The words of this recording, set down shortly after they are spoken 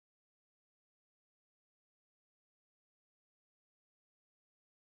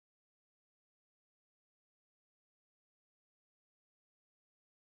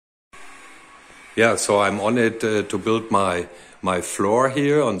Yeah, so I'm on it to build my floor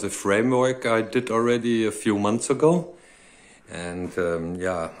here on the framework I did already a few months ago. And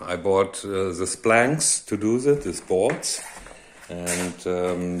yeah, I bought these planks to do that, these boards.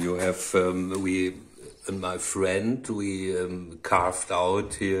 And you have, we and my friend, we carved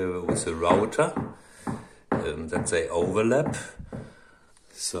out here with a router that they overlap.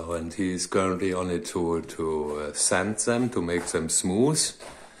 So, and he's currently on it to sand them, to make them smooth.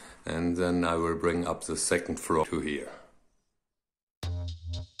 And then I will bring up the second floor to here.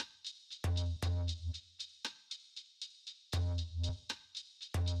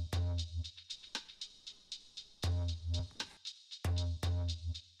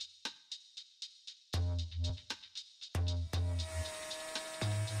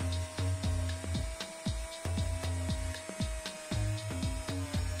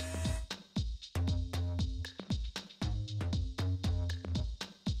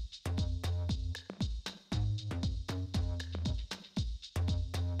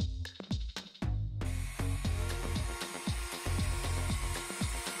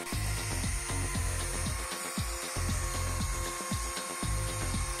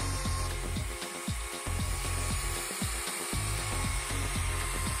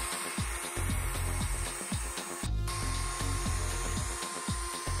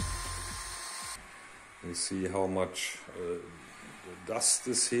 You see how much the dust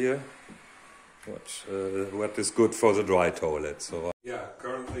is here. What is good for the dry toilet. So yeah,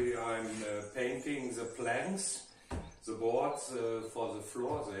 currently I'm painting the planks, the boards for the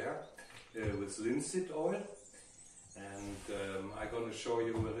floor there with linseed oil. And I'm going to show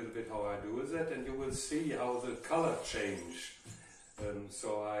you a little bit how I do that, and you will see how the color change.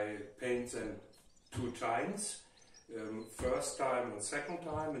 So I paint them 2 times. First time and second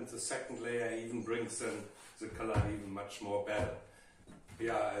time, and the second layer even brings them the color even much more better.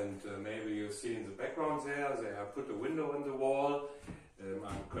 Yeah, and maybe you see in the background there, they have put a window in the wall.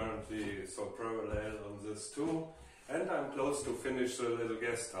 I'm currently so parallel on this too, and I'm close to finish the little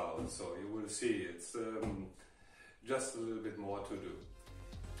guest house, so you will see it's just a little bit more to do.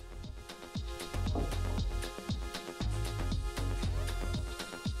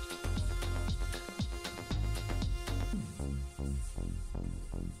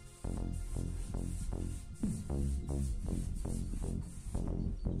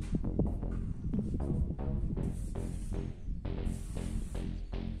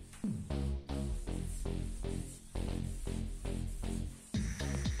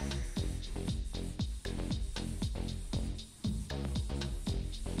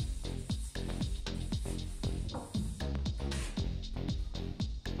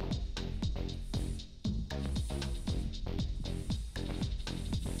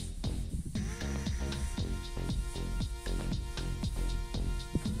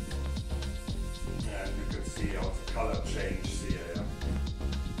 See how the color changes here, yeah?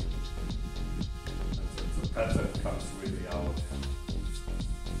 And the pattern comes really out.